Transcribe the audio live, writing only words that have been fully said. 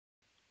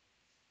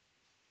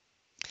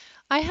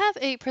I have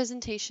a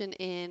presentation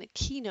in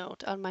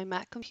Keynote on my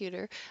Mac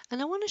computer,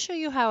 and I want to show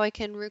you how I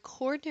can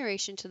record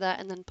narration to that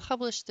and then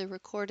publish the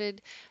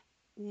recorded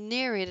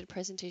narrated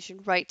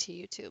presentation right to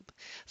YouTube.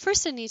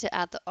 First, I need to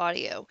add the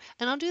audio,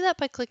 and I'll do that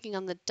by clicking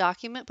on the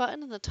document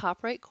button in the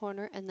top right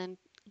corner and then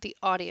the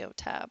audio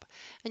tab.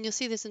 And you'll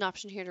see there's an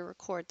option here to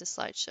record the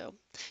slideshow.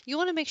 You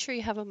want to make sure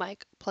you have a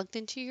mic plugged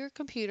into your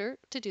computer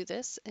to do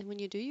this, and when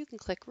you do, you can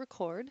click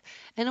record,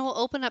 and it will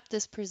open up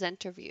this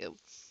presenter view.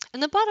 In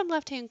the bottom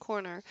left-hand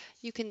corner,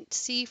 you can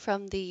see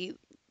from the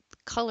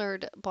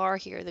colored bar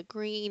here, the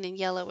green and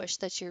yellowish,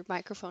 that your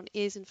microphone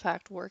is in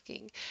fact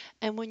working.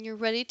 And when you're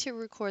ready to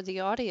record the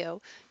audio,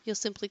 you'll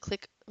simply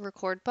click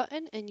record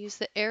button and use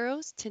the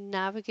arrows to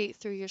navigate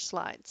through your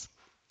slides.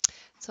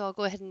 So I'll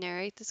go ahead and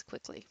narrate this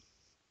quickly.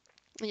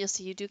 And you'll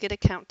see you do get a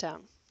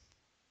countdown.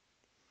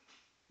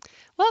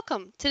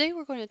 Welcome! Today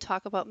we're going to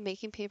talk about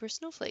making paper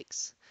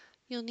snowflakes.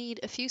 You'll need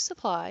a few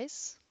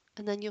supplies,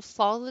 and then you'll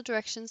follow the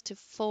directions to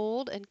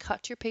fold and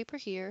cut your paper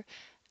here,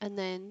 and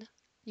then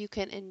you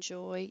can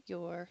enjoy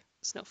your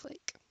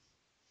snowflake.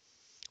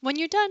 When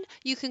you're done,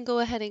 you can go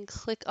ahead and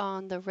click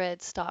on the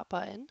red stop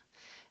button,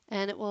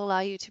 and it will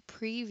allow you to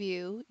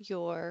preview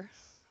your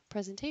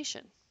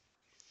presentation.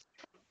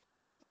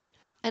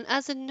 And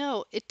as a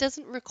note, it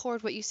doesn't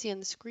record what you see on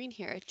the screen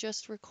here. It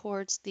just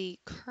records the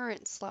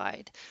current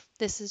slide.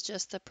 This is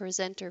just the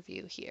presenter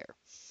view here.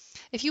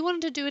 If you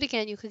wanted to do it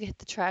again, you could hit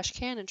the trash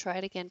can and try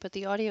it again, but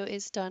the audio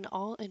is done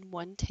all in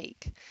one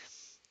take.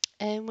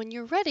 And when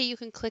you're ready, you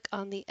can click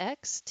on the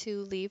X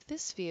to leave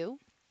this view.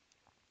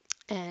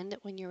 And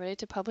when you're ready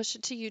to publish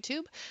it to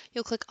YouTube,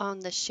 you'll click on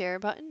the share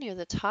button near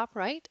the top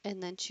right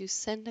and then choose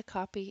send a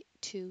copy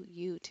to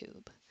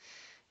YouTube.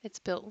 It's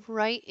built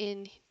right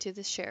into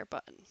the share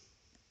button.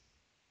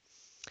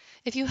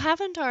 If you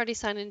haven't already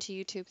signed into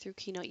YouTube through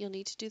Keynote, you'll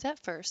need to do that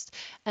first.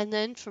 And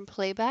then from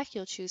playback,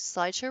 you'll choose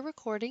slideshow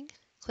recording,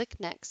 click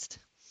next.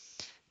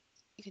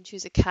 You can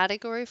choose a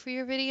category for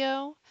your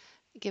video,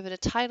 give it a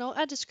title,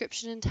 a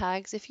description and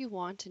tags if you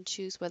want, and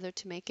choose whether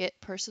to make it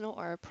personal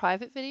or a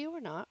private video or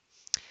not.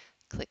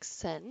 Click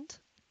send,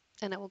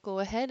 and it will go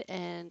ahead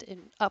and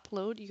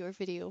upload your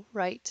video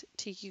right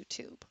to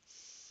YouTube.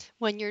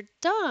 When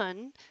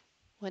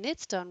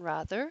it's done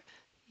rather,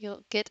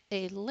 you'll get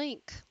a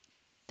link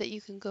that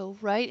you can go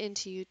right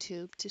into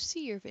YouTube to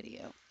see your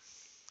video.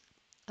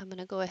 I'm going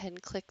to go ahead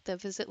and click the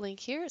visit link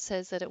here. It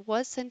says that it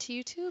was sent to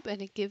YouTube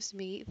and it gives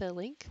me the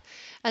link.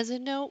 As a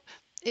note,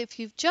 if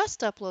you've just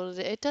uploaded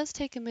it, it does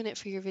take a minute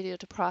for your video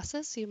to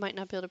process, so you might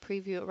not be able to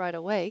preview it right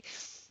away.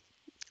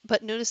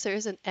 But notice there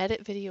is an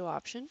edit video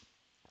option.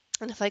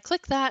 And if I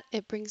click that,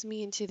 it brings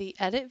me into the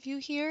edit view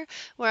here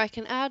where I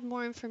can add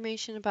more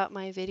information about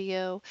my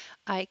video.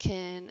 I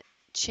can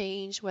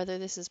change whether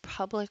this is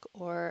public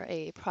or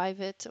a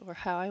private or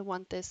how I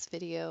want this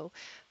video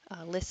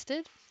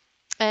listed.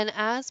 And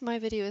as my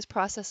video is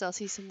processed, I'll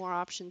see some more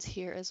options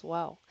here as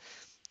well.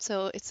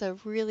 So it's a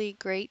really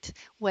great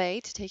way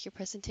to take your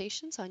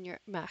presentations on your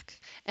Mac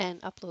and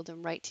upload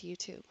them right to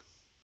YouTube.